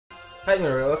Hi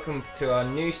there, welcome to our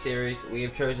new series. We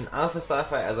have chosen Alpha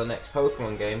Sapphire as our next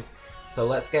Pokemon game, so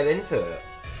let's get into it.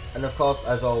 And of course,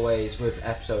 as always, with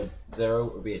episode 0,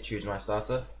 it will be a Choose My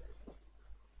Starter.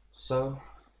 So,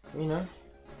 you know,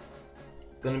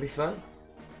 it's gonna be fun.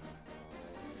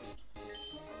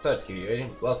 So to keep you ready,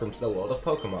 welcome to the world of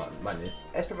Pokemon. My name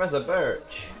is Professor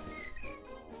Birch.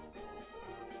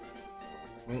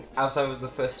 Alpha was the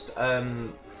first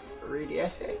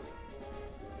 3DS game?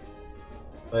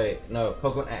 Wait, no,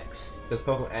 Pokemon X. Because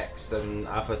Pokemon X and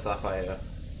Alpha Sapphire.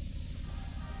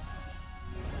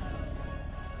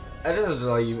 I just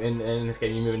enjoy you in this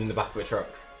game. You moving in the back of a truck,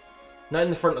 not in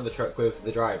the front of the truck with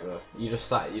the driver. You just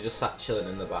sat chilling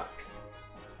in the back.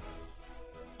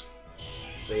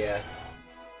 So yeah,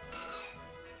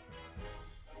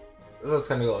 that's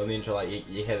kind of got in the intro. Like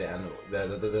you hear the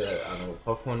animal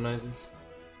Pokemon noises.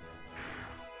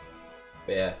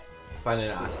 But yeah, finding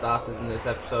out our starters in this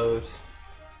episode.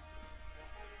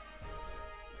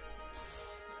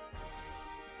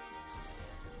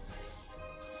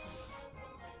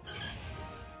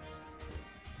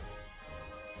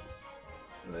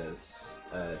 There's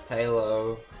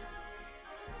Taylor.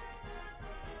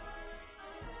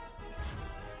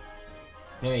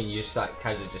 I mean, you just like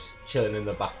casually just chilling in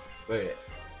the back. Wait,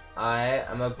 I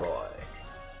am a boy.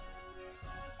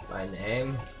 My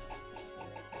name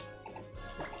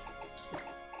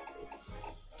is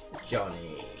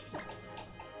Johnny.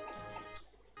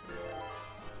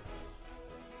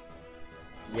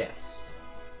 Yes,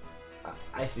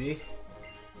 I see.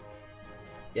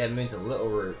 Yeah, it means a little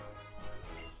route.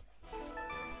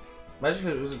 Imagine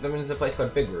if it was, there was a place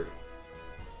called Big Root.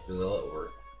 This is a little root.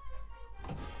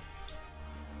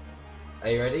 Are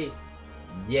you ready?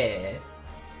 Yeah.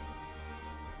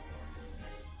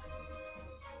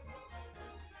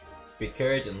 Be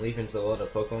courage and leap into the world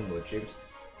of Pokemon with dreams.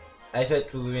 I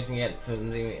expect to be meeting in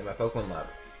my Pokemon lab.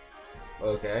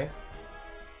 Okay.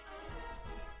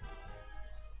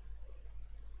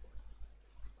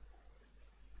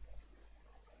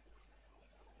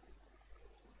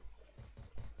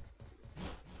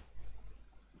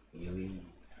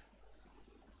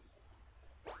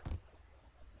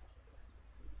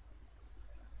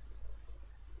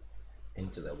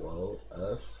 Into the world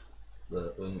of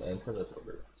the into the little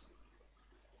root.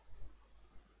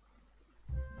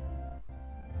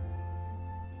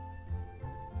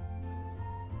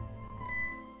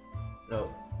 No.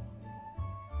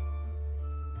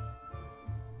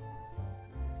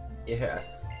 Yes.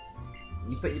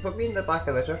 You put me in the back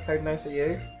of the truck. How nice of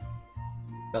you.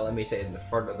 Don't let me sit in the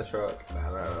front of the truck.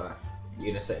 Nah.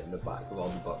 You're gonna sit in the back with all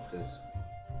the boxes.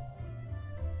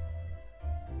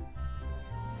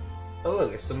 Oh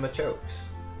look, it's some Machokes.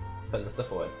 Putting the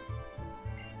stuff away.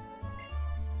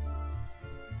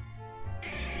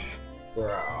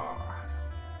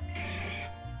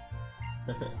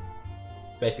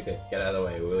 Basically, get out of the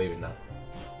way, we're leaving now.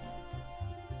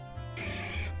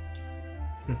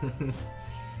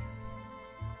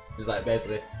 Just like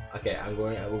basically, okay,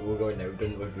 we're going now, we've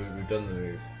done the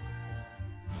move.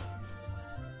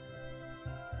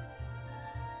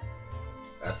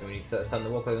 So we need to set the time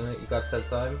to walk like you got to set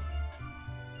the time.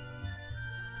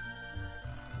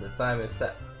 The time is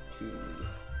set to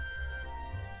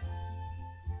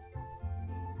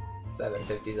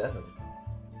 7:57.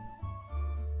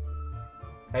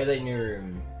 Hey, late in your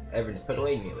room. Everyone's put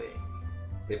away nearly.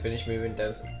 They finished moving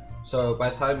downstairs. So by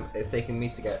the time it's taken me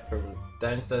to get from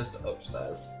downstairs to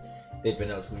upstairs, they've been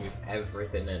able to move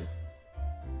everything in.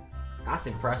 That's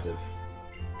impressive.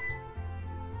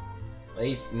 At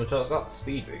least Macho's got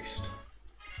speed boost.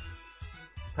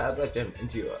 Petalburg Gym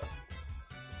interviewer.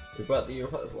 We brought the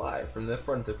reporters live from the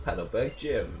front of Petalburg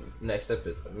Gym. Next up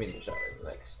is the meeting shot in the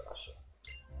next station.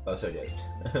 Oh, sorry, just.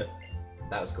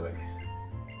 That was quick.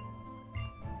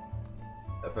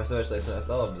 A professor station at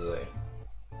the lab today.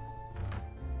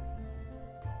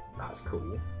 That's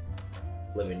cool.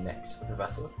 Living next to the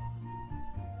professor.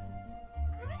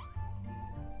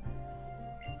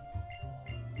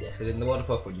 Yes, because in the water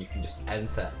Pokemon you can just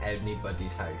enter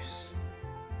anybody's house.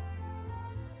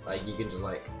 Like you can just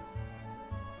like,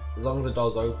 as long as the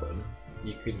door's open,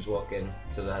 you can just walk in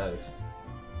to the house.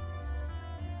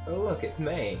 Oh look, it's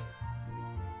May.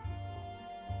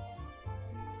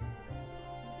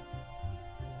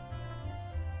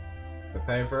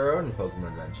 Preparing for her own Pokemon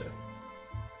adventure.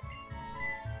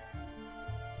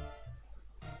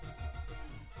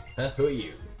 Huh? Who are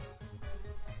you?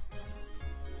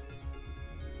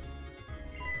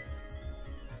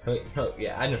 Oh,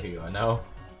 yeah, I know who you are now.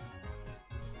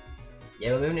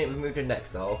 Yeah, we moved to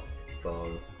next door,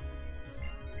 so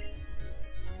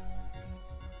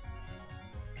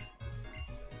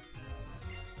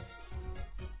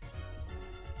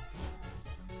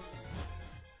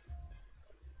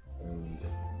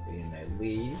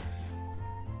believe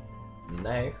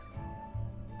now.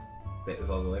 Bit of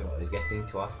overweight while he's getting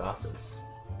to our starters.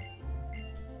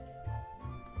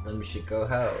 Then we should go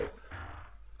help.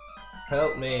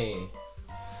 Help me!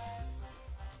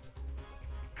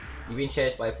 You've been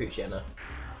chased by a Poochyena.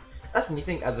 That's when you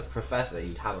think as a professor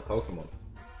you'd have a Pokemon.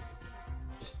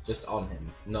 Just on him,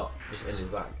 not just in his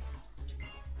bag.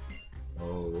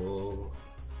 Oh,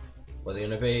 what's it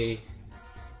gonna be?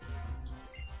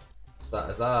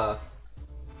 Starters are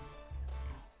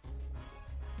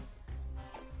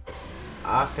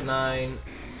Arcanine,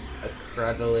 a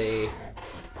Cradily,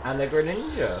 and a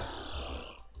Greninja.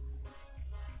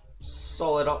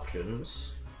 Solid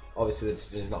options. Obviously the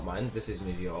decision is not mine, the decision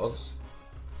is yours.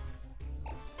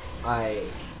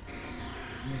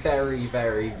 Very,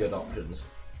 very good options.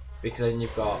 Because then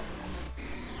you've got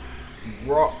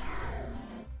Rock,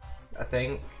 I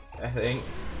think,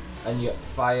 and you got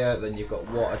Fire, then you've got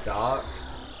Water Dark.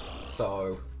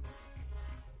 So,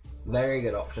 very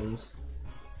good options.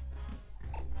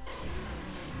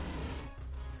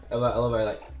 I love how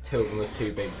like two of them are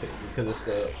too big to, because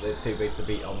they're too big to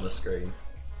beat on the screen.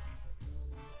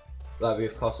 That'll be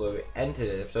of course where we ended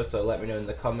the episode, so let me know in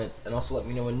the comments, and also let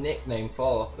me know a nickname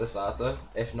for the starter,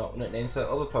 if not nicknames for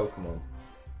other Pokemon.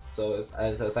 So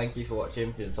thank you for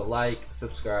watching. Please like,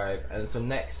 subscribe, and until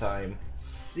next time,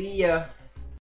 see ya!